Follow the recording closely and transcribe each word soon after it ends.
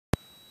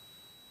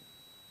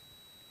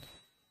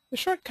The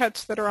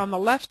shortcuts that are on the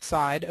left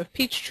side of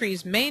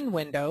Peachtree's main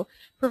window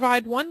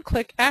provide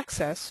one-click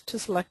access to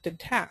selected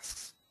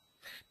tasks.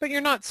 But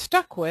you're not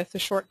stuck with the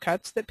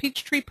shortcuts that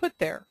Peachtree put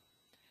there.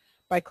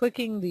 By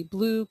clicking the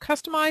blue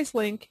Customize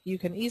link, you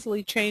can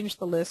easily change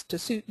the list to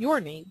suit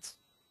your needs.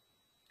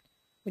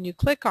 When you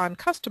click on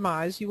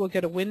Customize, you will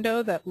get a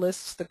window that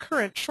lists the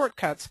current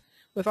shortcuts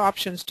with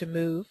options to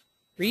move,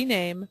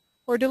 rename,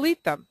 or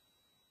delete them.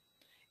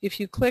 If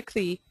you click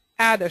the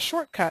Add a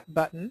Shortcut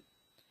button,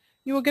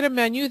 you will get a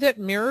menu that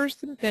mirrors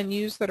the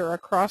menus that are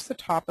across the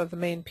top of the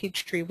main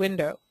Peachtree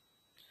window.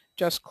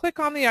 Just click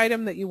on the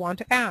item that you want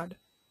to add.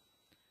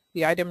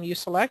 The item you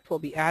select will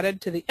be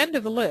added to the end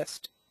of the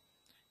list.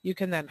 You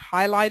can then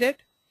highlight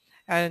it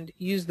and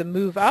use the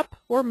Move Up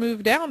or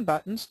Move Down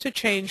buttons to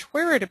change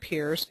where it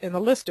appears in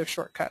the list of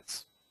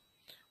shortcuts.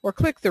 Or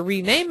click the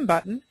Rename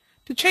button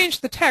to change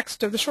the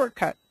text of the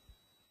shortcut.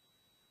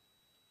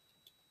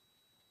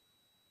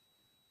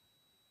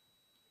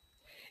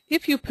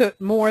 If you put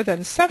more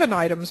than 7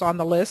 items on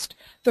the list,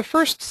 the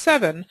first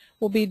 7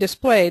 will be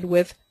displayed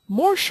with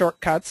More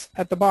Shortcuts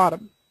at the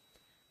bottom.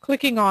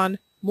 Clicking on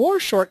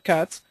More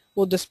Shortcuts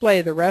will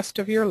display the rest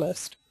of your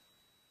list.